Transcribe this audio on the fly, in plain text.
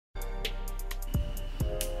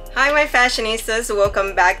Hi my fashionistas,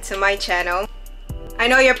 welcome back to my channel. I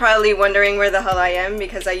know you're probably wondering where the hell I am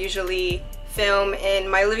because I usually film in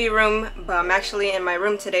my living room, but I'm actually in my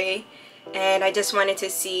room today and I just wanted to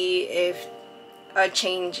see if a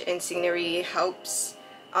change in scenery helps.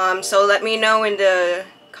 So let me know in the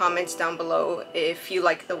comments down below if you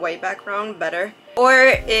like the white background better or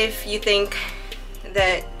if you think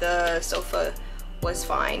that the sofa was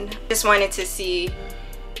fine. Just wanted to see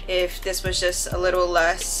if this was just a little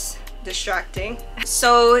less distracting.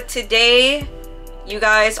 So today you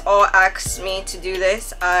guys all asked me to do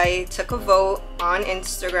this. I took a vote on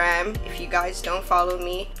Instagram. If you guys don't follow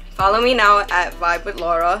me now at Vibe with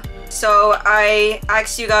Laura. So I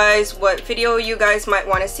asked you guys what video you guys might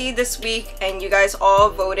want to see this week and you guys all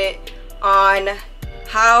voted on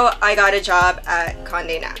how I got a job at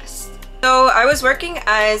Condé Nast. So I was working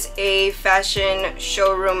as a fashion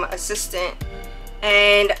showroom assistant,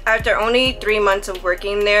 and after only 3 months of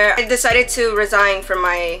working there, I decided to resign from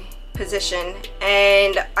my position,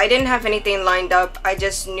 and I didn't have anything lined up. I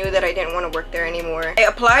just knew that I didn't want to work there anymore. I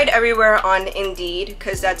applied everywhere on Indeed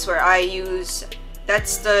because that's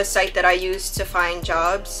the site that I use to find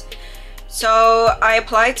jobs. So I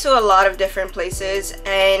applied to a lot of different places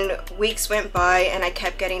and weeks went by and I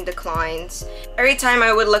kept getting declines. Every time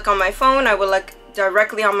I would look on my phone, I would look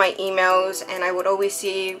directly on my emails and I would always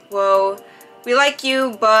see, well, we like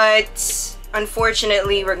you, but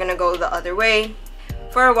unfortunately we're gonna go the other way.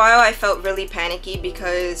 For a while I felt really panicky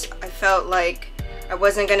because I felt like I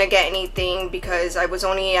wasn't gonna get anything because I was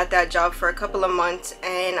only at that job for a couple of months,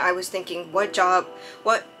 and I was thinking, what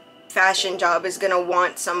fashion job is gonna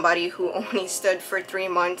want somebody who only stood for 3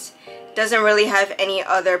 months, doesn't really have any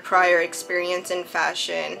other prior experience in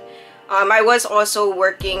fashion. I was also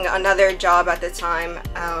working another job at the time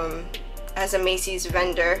as a Macy's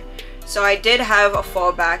vendor. So I did have a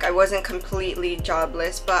fallback. I wasn't completely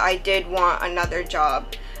jobless, but I did want another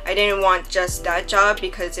job. I didn't want just that job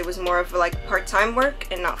because it was more of like part-time work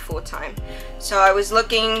and not full-time. So I was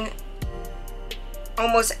looking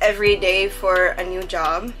almost every day for a new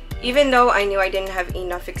job. Even though I knew I didn't have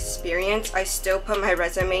enough experience, I still put my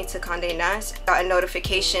resume to Condé Nast. Got a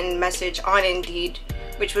notification message on Indeed,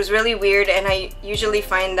 which was really weird, and I usually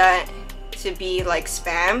find that to be like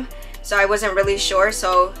spam. So I wasn't really sure,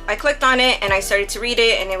 so I clicked on it and I started to read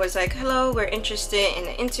it, and it was like, hello, we're interested in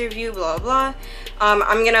an interview, blah blah.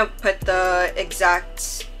 I'm gonna put the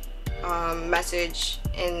exact message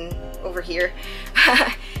in over here.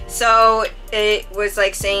 So it was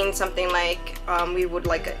like saying something like, we would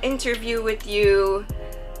like an interview with you,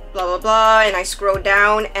 blah blah blah, and I scroll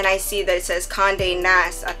down and I see that it says Condé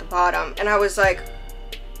Nast at the bottom, and I was like,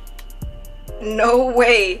 no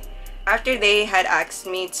way. After they had asked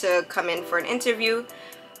me to come in for an interview,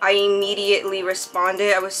 I immediately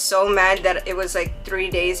responded. I was so mad that it was like 3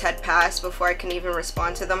 days had passed before I can even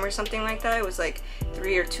respond to them or something like that. It was like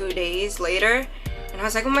 3 or 2 days later, and I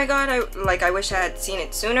was like, oh my god, I wish I had seen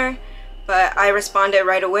it sooner. But I responded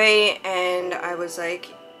right away, and I was like,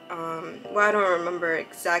 well, I don't remember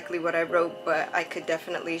exactly what I wrote, but I could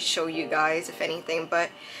definitely show you guys if anything. But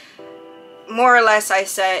more or less I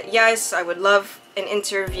said yes, I would love an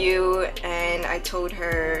interview, and I told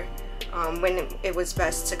her when it was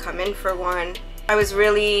best to come in for one. I was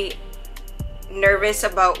really nervous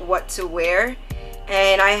about what to wear,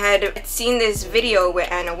 and I had seen this video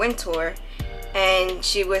with Anna Wintour, and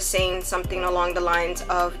she was saying something along the lines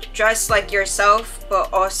of dress like yourself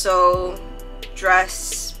but also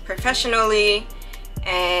dress professionally,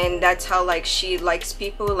 and that's how like she likes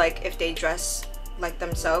people, like if they dress like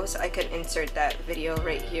themselves. I could insert that video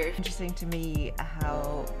right here. Interesting to me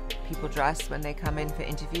how people dress when they come in for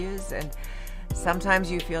interviews, and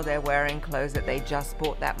sometimes you feel they're wearing clothes that they just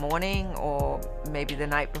bought that morning or maybe the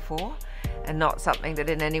night before, and not something that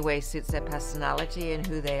in any way suits their personality and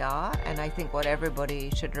who they are. And I think what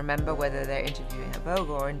everybody should remember, whether they're interviewing at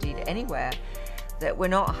Vogue or indeed anywhere, that we're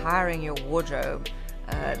not hiring your wardrobe.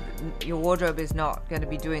 Your wardrobe is not going to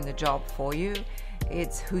be doing the job for you.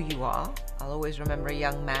 It's who you are. I'll always remember a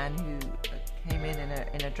young man who came in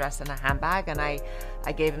a dress and a handbag, and I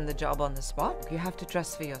gave him the job on the spot. You have to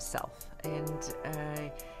dress for yourself, and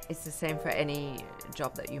it's the same for any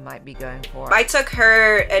job that you might be going for. I took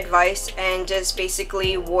her advice and just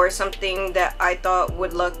basically wore something that I thought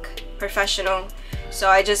would look professional. So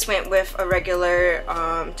I just went with a regular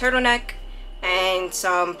turtleneck and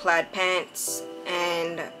some plaid pants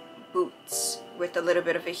and boots with a little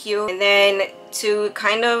bit of a heel. And then to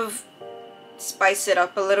kind of spice it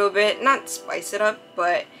up a little bit, not spice it up,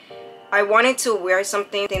 but I wanted to wear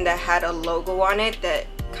something that had a logo on it that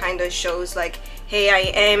kind of shows like, hey,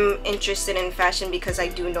 I am interested in fashion because I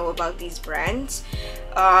do know about these brands.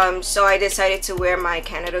 So I decided to wear my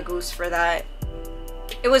Canada Goose for that.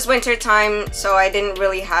 It was winter time, so I didn't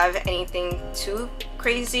really have anything too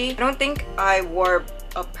crazy. I don't think I wore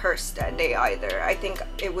a purse that day either. I think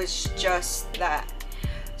it was just that.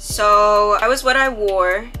 So that was what I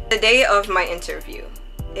wore the day of my interview.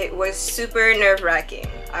 It was super nerve-wracking.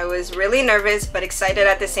 I was really nervous but excited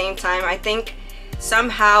at the same time. I think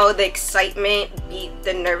somehow the excitement beat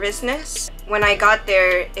the nervousness. When I got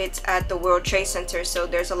there, it's at the World Trade Center, so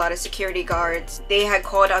there's a lot of security guards. They had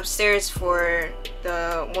called upstairs for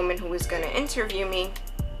the woman who was gonna interview me,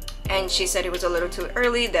 and she said it was a little too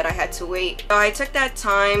early, that I had to wait. So I took that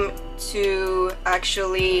time to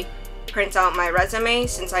actually print out my resume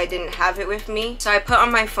since I didn't have it with me. So I put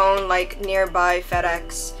on my phone like nearby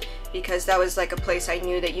FedEx, because that was like a place I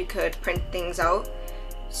knew that you could print things out.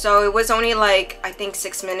 So it was only like, I think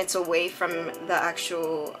 6 minutes away from the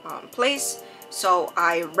actual place. So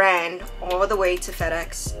I ran all the way to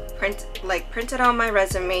FedEx, printed out my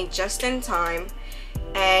resume just in time.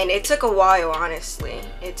 And it took a while, honestly.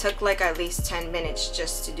 It took like at least 10 minutes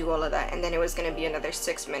just to do all of that. And then it was gonna be another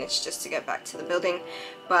 6 minutes just to get back to the building.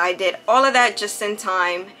 But I did all of that just in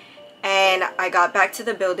time. And I got back to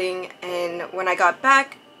the building. And when I got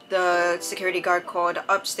back, the security guard called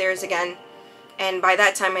upstairs again. And by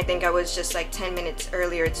that time, I think I was just like 10 minutes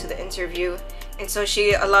earlier to the interview. And so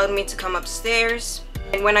she allowed me to come upstairs.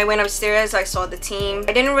 And when I went upstairs, I saw the team.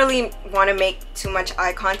 I didn't really want to make too much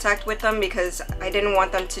eye contact with them because I didn't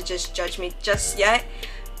want them to just judge me just yet.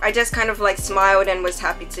 I just kind of like smiled and was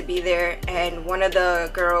happy to be there. And one of the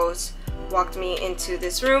girls walked me into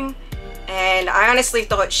this room. And I honestly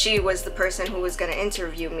thought she was the person who was going to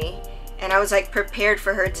interview me. And I was like prepared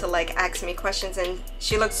for her to like ask me questions, and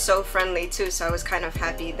she looked so friendly too, so I was kind of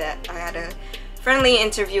happy that I had a friendly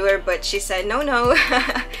interviewer. But she said, no,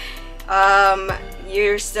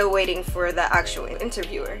 you're still waiting for the actual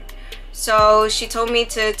interviewer. So she told me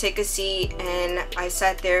to take a seat, and I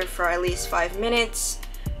sat there for at least 5 minutes.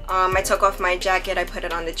 I took off my jacket, I put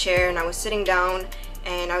it on the chair, and I was sitting down,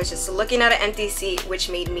 and I was just looking at an empty seat,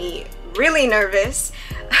 which made me really nervous.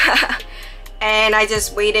 And I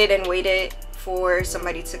just waited and waited for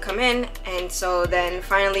somebody to come in. And so then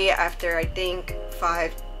finally, after I think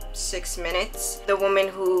 5-6 minutes, the woman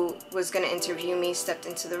who was gonna interview me stepped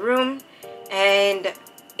into the room. And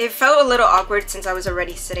it felt a little awkward since I was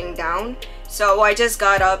already sitting down. So I just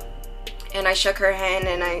got up and I shook her hand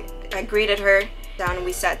and I greeted her down, and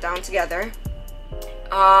we sat down together.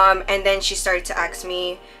 And then she started to ask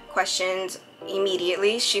me questions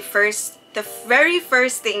immediately. The very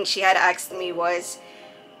first thing she had asked me was,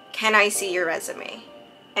 can I see your resume?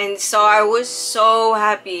 And so I was so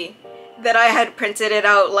happy that I had printed it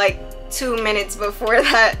out like 2 minutes before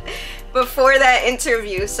that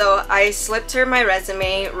interview. So I slipped her my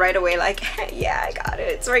resume right away, like, yeah, I got it,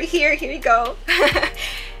 it's right here, here you go.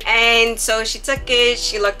 And so she took it,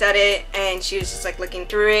 she looked at it, and she was just like looking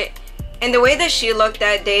through it. And the way that she looked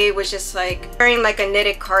that day was just like wearing like a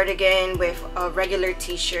knitted cardigan with a regular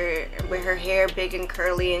t-shirt, with her hair big and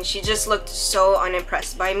curly, and she just looked so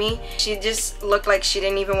unimpressed by me. She just looked like she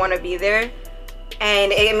didn't even want to be there,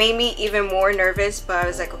 and it made me even more nervous. But I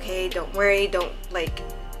was like, okay, don't worry, don't like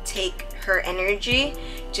take her energy,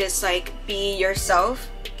 just like be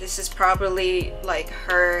yourself. This is probably like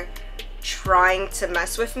her trying to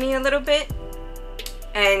mess with me a little bit.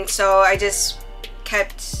 And so I just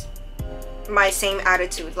kept my same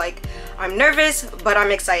attitude, like I'm nervous but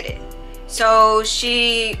I'm excited. So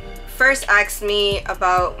she first asked me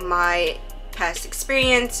about my past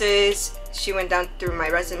experiences. She went down through my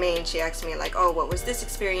resume and she asked me like, oh, what was this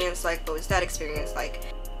experience like, what was that experience like?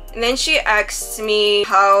 And then she asked me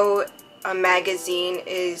how a magazine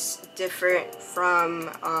is different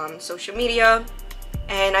from social media.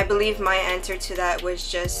 And I believe my answer to that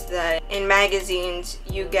was just that in magazines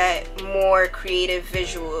you get more creative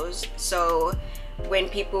visuals. So when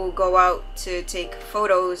people go out to take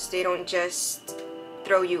photos, they don't just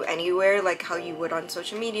throw you anywhere like how you would on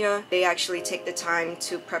social media. They actually take the time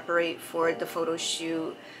to prepare for the photo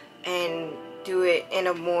shoot and do it in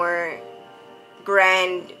a more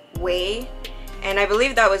grand way. And I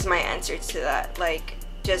believe that was my answer to that, like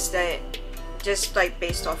just like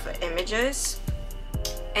based off of images.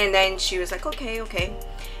 And then she was like, okay.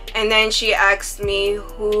 And then she asked me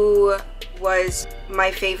who was my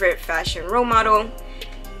favorite fashion role model.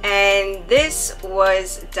 And this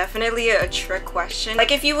was definitely a trick question.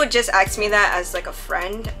 Like if you would just ask me that as like a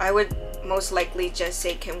friend, I would most likely just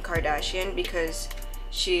say Kim Kardashian, because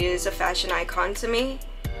she is a fashion icon to me.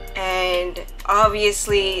 and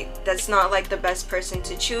obviously that's not like the best person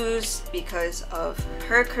to choose because of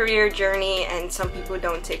her career journey, and some people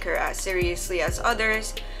don't take her as seriously as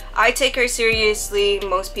others. I take her seriously.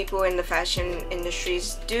 Most people in the fashion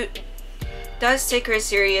industries does take her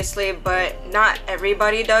seriously, but not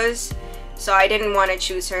everybody does. So I didn't want to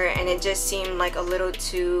choose her, and it just seemed like a little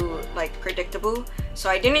too like predictable, so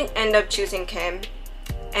I didn't end up choosing Kim.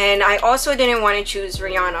 And I also didn't want to choose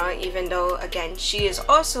Rihanna, even though again she is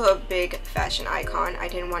also a big fashion icon. I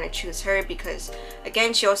didn't want to choose her because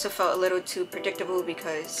again she also felt a little too predictable,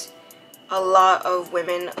 because a lot of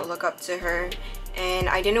women look up to her, and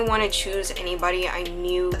I didn't want to choose anybody I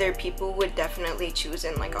knew other people would definitely choose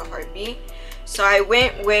in like a heartbeat. So I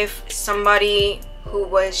went with somebody who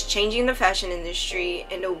was changing the fashion industry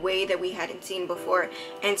in a way that we hadn't seen before,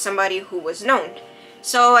 and somebody who was known.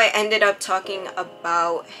 So I ended up talking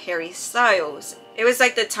about Harry Styles. It was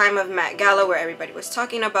like the time of Met Gala where everybody was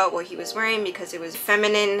talking about what he was wearing because it was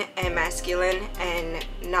feminine and masculine, and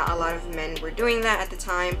not a lot of men were doing that at the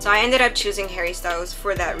time. So I ended up choosing Harry Styles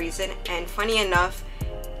for that reason. And funny enough,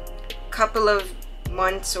 a couple of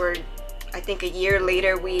months, or I think a year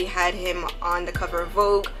later, we had him on the cover of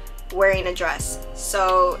Vogue wearing a dress.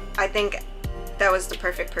 So I think that was the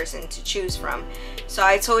perfect person to choose from. So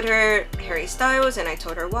I told her Harry Styles, and I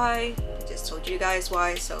told her why. I just told you guys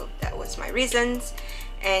why, so that was my reasons.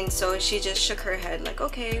 And so she just shook her head like,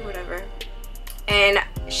 okay, whatever. And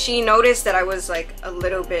she noticed that I was like a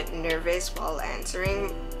little bit nervous while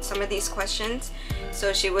answering some of these questions.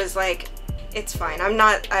 So she was like, it's fine, I'm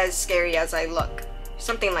not as scary as I look.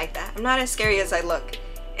 Something like that. I'm not as scary as I look.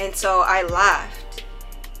 And so I laughed.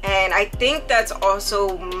 And I think that's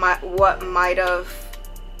also what might have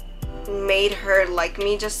made her like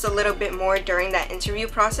me just a little bit more during that interview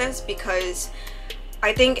process, because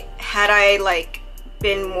I think had I like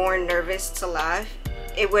been more nervous to laugh,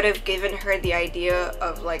 it would have given her the idea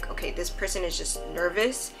of like, okay, this person is just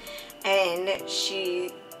nervous, and she,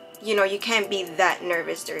 you know, you can't be that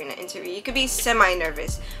nervous during an interview. You could be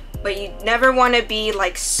semi-nervous, but you never want to be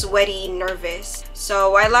like sweaty nervous.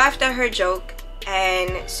 So I laughed at her joke,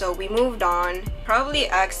 and so we moved on. Probably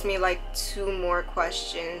asked me like 2 more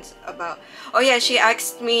questions about, oh yeah, she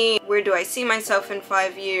asked me where do I see myself in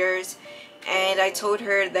 5 years, and I told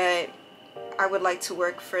her that I would like to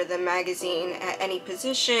work for the magazine at any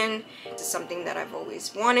position. It's something that I've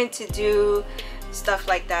always wanted to do, stuff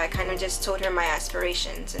like that. I kind of just told her my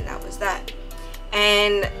aspirations, and that was that.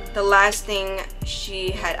 And the last thing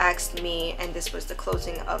she had asked me, and this was the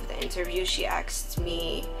closing of the interview, she asked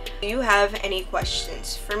me, do you have any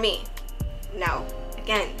questions for me? Now,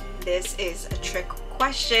 again, this is a trick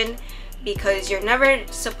question because you're never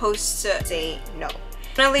supposed to say no.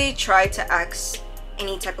 Definitely try to ask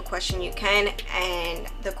any type of question you can, and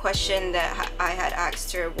the question that I had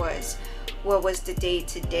asked her was, what was the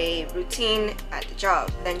day-to-day routine at the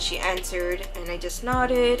job? Then she answered, and I just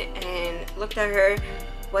nodded and looked at her.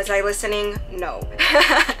 Was I listening? No.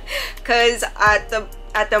 Because at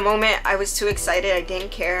the moment I was too excited, I didn't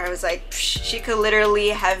care. I was like, psh, she could literally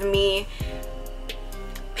have me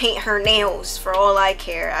paint her nails for all I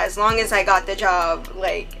care. As long as I got the job,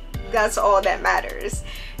 like, that's all that matters.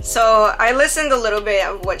 So I listened a little bit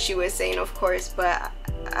of what she was saying, of course, but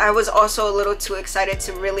I was also a little too excited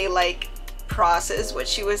to really like process what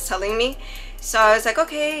she was telling me. So I was like,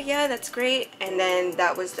 okay, yeah, that's great. And then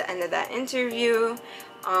that was the end of that interview.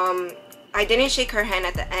 I didn't shake her hand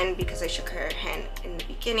at the end because I shook her hand in the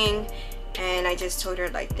beginning, and I just told her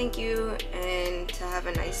like thank you and to have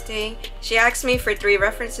a nice day. She asked me for 3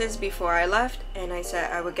 references before I left, and I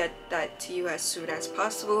said I would get that to you as soon as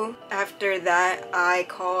possible. After that, I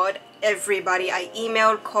called everybody. I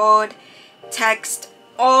emailed, called, text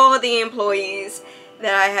all the employees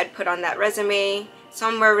that I had put on that resume.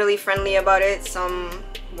 Some were really friendly about it, some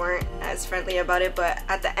weren't as friendly about it, but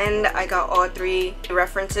at the end I got all 3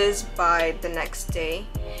 references by the next day.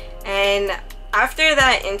 And after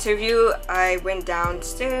that interview, I went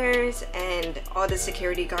downstairs and all the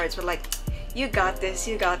security guards were like, you got this,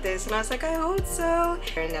 you got this. And I was like, I hope so.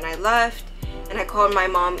 And then I left, and I called my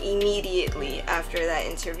mom immediately after that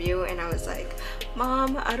interview, and I was like,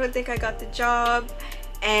 Mom, I don't think I got the job.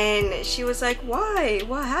 And she was like, why?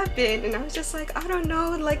 What happened? And I was just like, I don't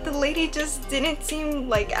know, like the lady just didn't seem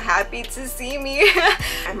like happy to see me.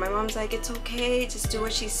 And my mom's like, it's okay, just do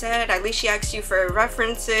what she said. At least she asked you for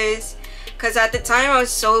references. Because at the time I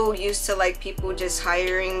was so used to like people just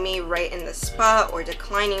hiring me right in the spot or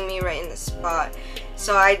declining me right in the spot.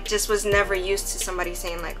 So I just was never used to somebody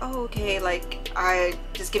saying like, oh okay, like I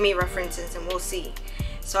just give me references and we'll see.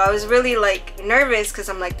 So I was really like nervous because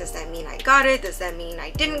I'm like, does that mean I got it? Does that mean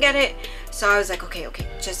I didn't get it? So I was like, okay,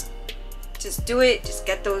 just do it, just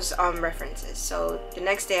get those references. So the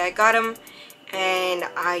next day I got them, and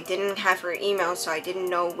I didn't have her email, so I didn't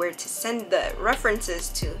know where to send the references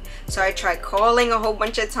to. So I tried calling a whole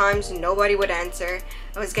bunch of times, nobody would answer.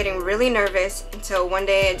 I was getting really nervous until one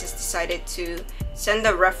day I just decided to send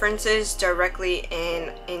the references directly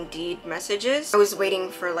in Indeed messages. I was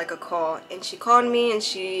waiting for like a call, and she called me and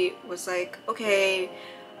she was like, okay.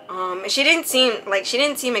 She didn't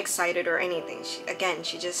seem excited or anything.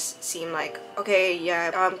 She just seemed like, okay,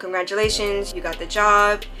 yeah, congratulations, you got the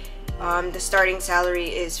job. The starting salary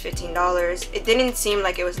is $15. It didn't seem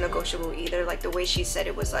like it was negotiable either. Like the way she said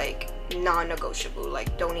it was like non-negotiable,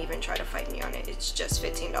 like don't even try to fight me on it, it's just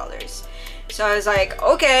 $15. So I was like,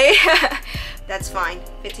 okay, that's fine,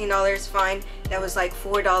 $15, fine. That was like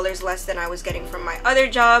 $4 less than I was getting from my other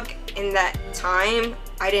job. In that time,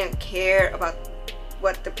 I didn't care about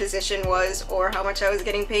what the position was or how much I was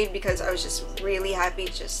getting paid, because I was just really happy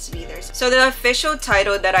just to be there. So the official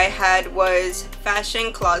title that I had was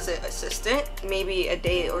fashion closet assistant. Maybe a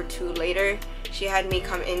day or two later, she had me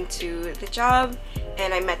come into the job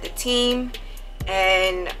and I met the team,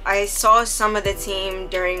 and I saw some of the team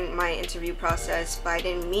during my interview process, but I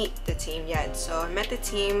didn't meet the team yet. So I met the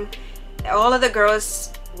team. All of the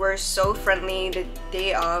girls were so friendly the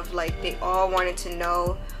day of, like they all wanted to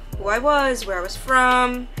know who I was, where I was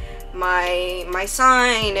from, my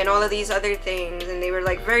sign, and all of these other things, and they were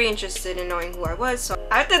like very interested in knowing who I was. So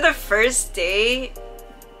after the first day,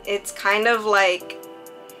 it's kind of like,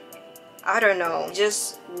 I don't know,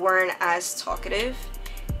 just weren't as talkative.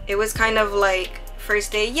 It was kind of like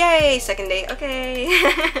first day, yay, second day, okay.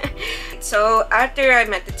 So after I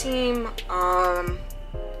met the team,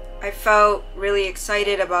 I felt really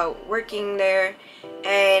excited about working there.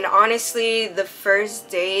 And honestly, the first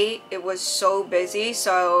day it was so busy,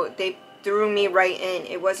 so they threw me right in.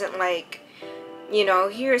 It wasn't like, you know,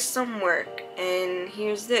 here's some work and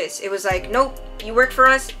here's this. It was like, nope, you work for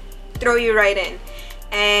us, throw you right in.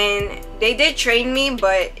 And they did train me,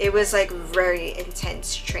 but it was like very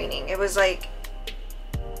intense training. It was like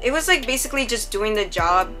basically just doing the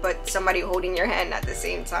job, but somebody holding your hand at the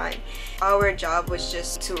same time. Our job was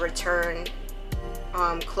just to return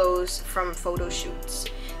clothes from photo shoots.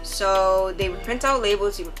 So they would print out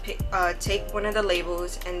labels, you would take one of the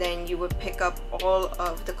labels, and then you would pick up all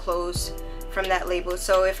of the clothes from that label.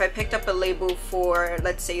 So if I picked up a label for,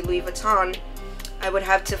 let's say, Louis Vuitton, I would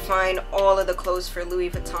have to find all of the clothes for Louis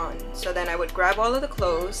Vuitton. So then I would grab all of the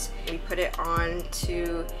clothes, we put it on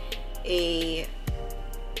to a,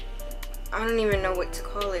 I don't even know what to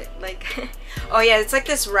call it, like oh yeah, it's like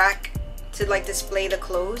this rack to like display the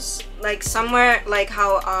clothes, like somewhere like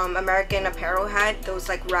how American Apparel had those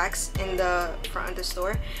like racks in the front of the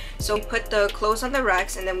store. So we put the clothes on the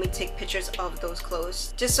racks, and then we take pictures of those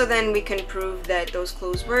clothes, just so then we can prove that those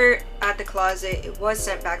clothes were at the closet, it was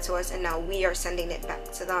sent back to us, and now we are sending it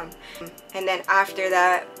back to them. And then after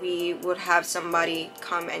that, we would have somebody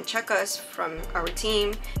come and check us from our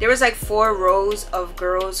team. There was like 4 rows of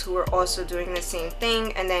girls who were also doing the same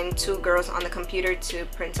thing, and then 2 girls on the computer to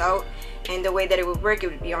print out. And the way that it would work,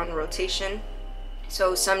 it would be on rotation.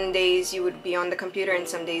 So some days you would be on the computer and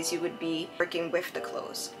some days you would be working with the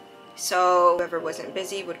clothes. So whoever wasn't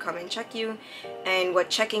busy would come and check you. And what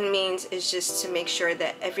checking means is just to make sure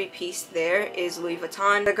that every piece there is Louis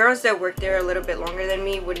Vuitton. The girls that worked there a little bit longer than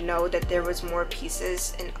me would know that there was more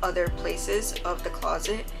pieces in other places of the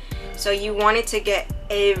closet. So you wanted to get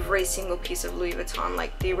every single piece of Louis Vuitton.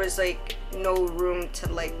 Like there was like no room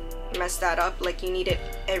to like mess that up. Like you needed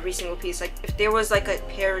every single piece. Like if there was like a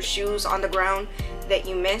pair of shoes on the ground that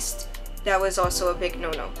you missed, that was also a big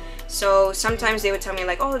no-no. So sometimes they would tell me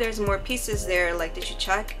like, oh, there's more pieces there, like did you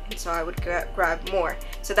check? And so I would grab more.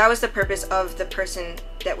 So that was the purpose of the person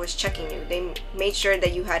that was checking you. They made sure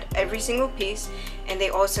that you had every single piece, and they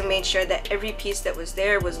also made sure that every piece that was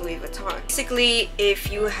there was Louis Vuitton. Basically, if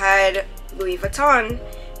you had Louis Vuitton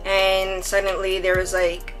and suddenly there was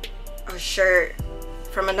like a shirt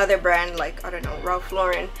from another brand, like I don't know, Ralph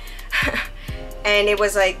Lauren, and it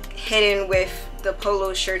was like hidden with the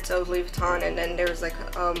polo shirts of Louis Vuitton, and then there was like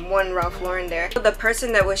one Ralph Lauren there. The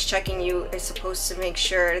person that was checking you is supposed to make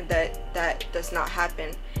sure that that does not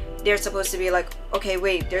happen. They're supposed to be like, okay,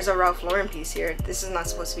 wait, there's a Ralph Lauren piece here, this is not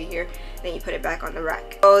supposed to be here, then you put it back on the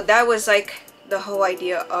rack. So that was like the whole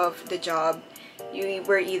idea of the job. You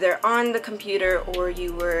were either on the computer or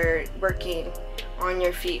you were working on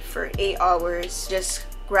your feet for 8 hours just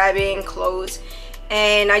grabbing clothes.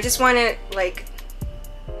 And I just want to like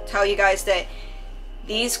tell you guys that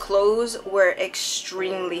these clothes were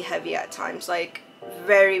extremely heavy at times, like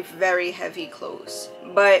very heavy clothes.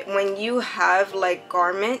 But when you have like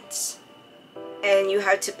garments and you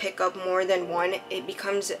have to pick up more than one, it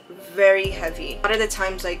becomes very heavy. A lot of the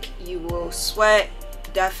times, like, you will sweat,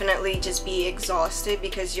 definitely just be exhausted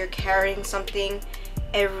because you're carrying something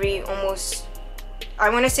every almost, I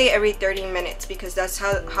want to say every 30 minutes, because that's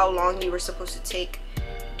how long you were supposed to take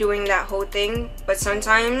doing that whole thing. But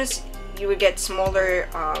sometimes you would get smaller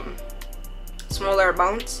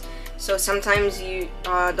amounts. So sometimes you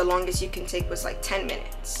the longest you can take was like 10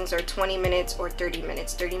 minutes, or 20 minutes, or 30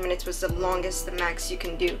 minutes. 30 minutes was the longest, the max you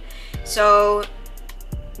can do. So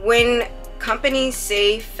when companies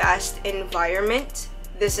say fast environment,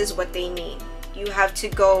 this is what they mean. You have to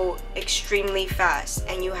go extremely fast,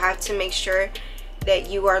 and you have to make sure that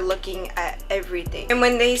you are looking at everything. And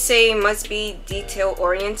when they say must be detail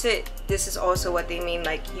oriented, this is also what they mean.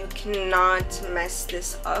 Like, you cannot mess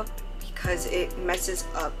this up, because it messes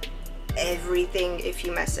up everything if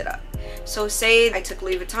you mess it up. So say I took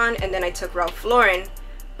Louis Vuitton and then I took Ralph Lauren,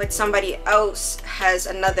 but somebody else has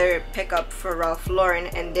another pickup for Ralph Lauren,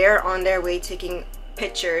 and they're on their way taking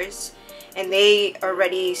pictures, and they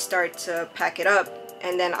already start to pack it up,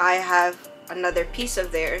 and then I have another piece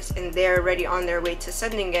of theirs and they're already on their way to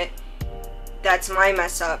sending it. That's my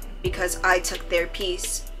mess up, because I took their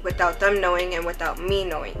piece without them knowing and without me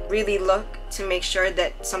knowing. Really look to make sure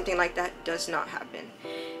that something like that does not happen.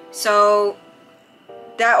 So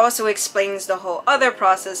that also explains the whole other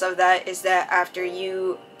process of that, is that after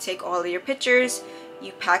you take all of your pictures,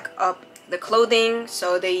 you pack up the clothing.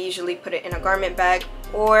 So they usually put it in a garment bag,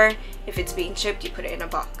 or if it's being shipped, you put it in a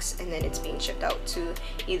box, and then it's being shipped out to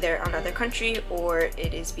either another country or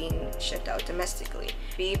it is being shipped out domestically.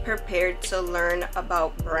 Be prepared to learn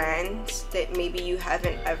about brands that maybe you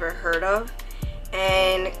haven't ever heard of,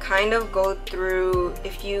 and kind of go through,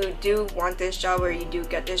 if you do want this job or you do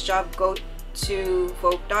get this job, go to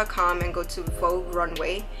Vogue.com and go to Vogue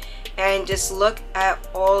Runway and just look at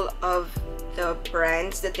all of the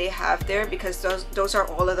brands that they have there, because those are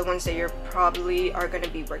all of the ones that you're probably are going to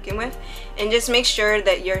be working with. And just make sure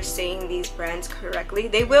that you're saying these brands correctly.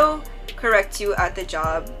 They will correct you at the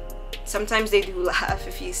job. Sometimes they do laugh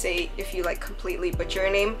if you like completely butcher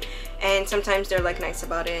a name, and sometimes they're like nice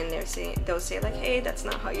about it, and they'll say like, hey, that's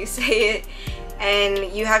not how you say it.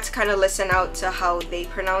 And you have to kind of listen out to how they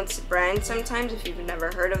pronounce brands sometimes if you've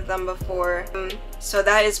never heard of them before. So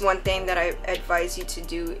that is one thing that I advise you to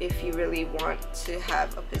do if you really want to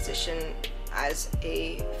have a position as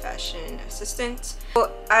a fashion assistant.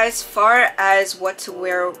 So as far as what to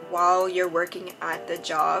wear while you're working at the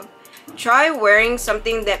job, try wearing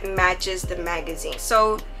something that matches the magazine.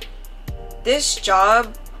 So this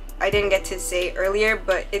job, I didn't get to say earlier,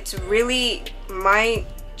 but it's really, my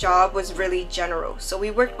job was really general. So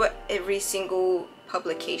we worked with every single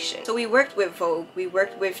publication. So we worked with Vogue, we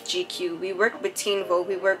worked with GQ, we worked with Teen Vogue,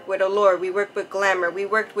 we worked with Allure, we worked with Glamour, we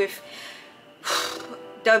worked with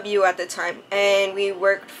W at the time, and we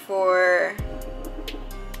worked for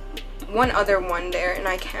one other one there, and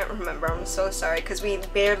I can't remember. I'm so sorry, because we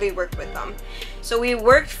barely worked with them. So we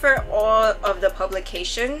worked for all of the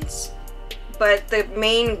publications, but the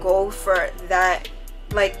main goal for that,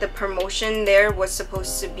 like the promotion there, was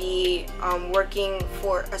supposed to be working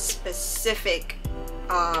for a specific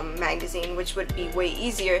magazine, which would be way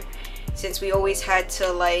easier since we always had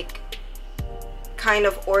to like kind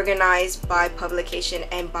of organize by publication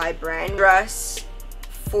and by brand. Dress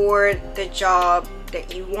for the job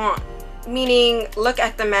that you want, meaning look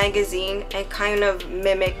at the magazine and kind of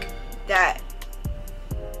mimic that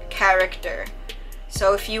character.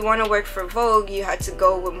 So if you want to work for Vogue, you had to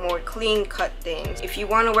go with more clean cut things. If you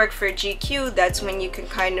want to work for GQ, that's when you can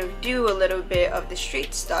kind of do a little bit of the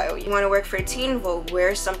street style. You want to work for Teen Vogue,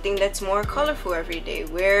 wear something that's more colorful every day,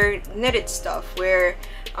 wear knitted stuff, wear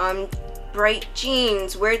bright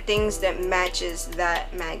jeans, wear things that matches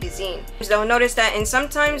that magazine. So notice that, and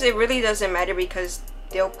sometimes it really doesn't matter because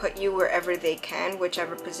they'll put you wherever they can,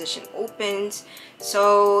 whichever position opens.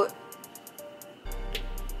 So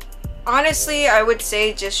honestly, I would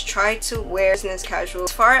say just try to wear business casual.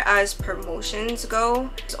 As far as promotions go,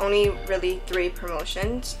 there's only really 3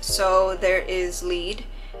 promotions. So there is lead,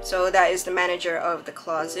 so that is the manager of the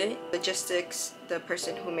closet. Logistics, the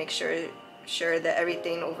person who makes sure that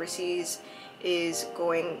everything overseas is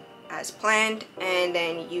going as planned. And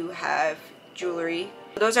then you have jewelry.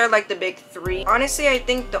 Those are like the big 3. Honestly, I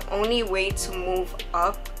think the only way to move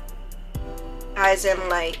up, as in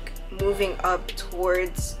like moving up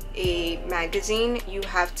towards a magazine, you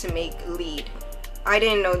have to make lead. I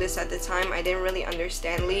didn't know this at the time. I didn't really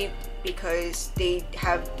understand lead because they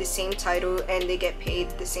have the same title and they get paid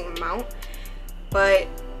the same amount. But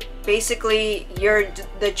basically you're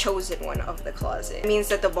the chosen one of the closet. It means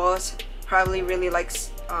that the boss probably really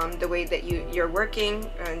likes the way that you're working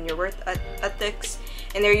and your work ethics.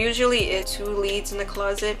 And there usually is 2 leads in the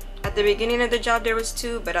closet. At the beginning of the job there was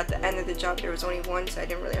 2, but at the end of the job there was only 1, so I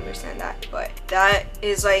didn't really understand that. But that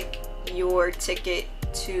is like your ticket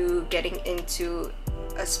to getting into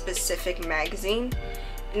a specific magazine.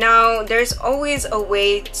 Now there's always a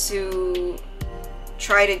way to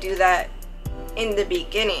try to do that in the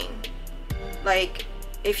beginning. Like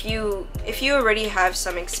if you already have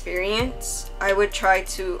some experience, I would try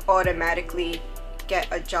to automatically get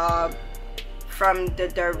a job from the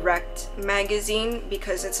direct magazine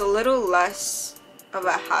because it's a little less of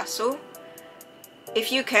a hassle.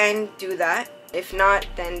 If you can do that. If not,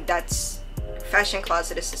 then that's fashion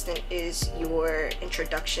closet assistant is your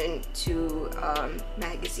introduction to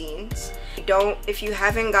magazines. If you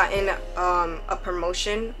haven't gotten a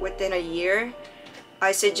promotion within a year,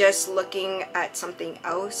 I suggest looking at something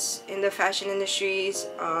else in the fashion industries.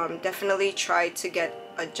 Definitely try to get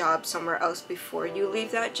a job somewhere else before you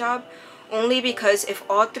leave that job, only because if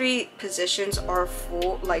all 3 positions are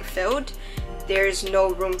filled, there's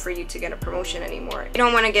no room for you to get a promotion anymore. You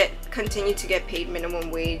don't want to continue to get paid minimum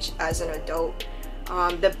wage as an adult.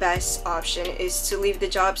 The best option is to leave the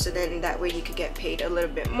job, so then that way you could get paid a little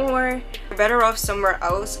bit more. You're better off somewhere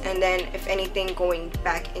else, and then if anything, going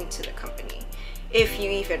back into the company, if you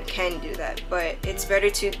even can do that. But it's better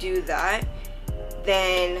to do that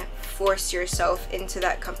than force yourself into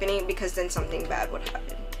that company, because then something bad would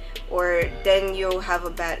happen, or then you'll have a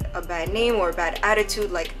bad name or a bad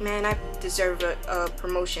attitude, like, man, I deserve a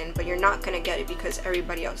promotion, but you're not gonna get it because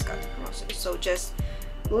everybody else got the promotion. So just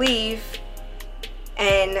leave,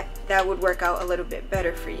 and that would work out a little bit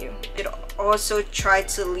better for you. You should also try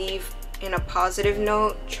to leave in a positive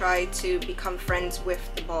note. Try to become friends with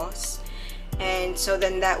the boss, and so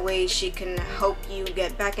then that way she can help you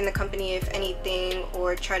get back in the company if anything,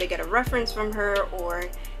 or try to get a reference from her or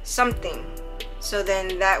something. So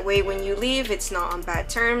then that way when you leave, it's not on bad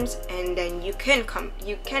terms, and then you can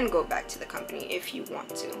go back to the company if you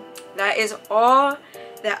want to. That is all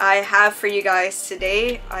that I have for you guys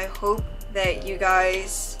today. I hope that you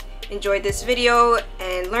guys enjoyed this video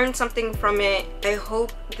and learned something from it. I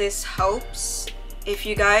hope this helps. If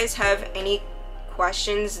you guys have any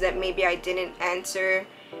questions that maybe I didn't answer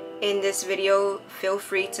in this video, feel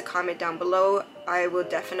free to comment down below. I will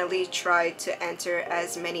definitely try to answer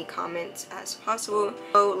as many comments as possible.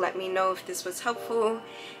 So let me know if this was helpful,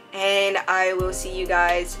 and I will see you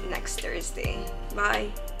guys next Thursday. Bye.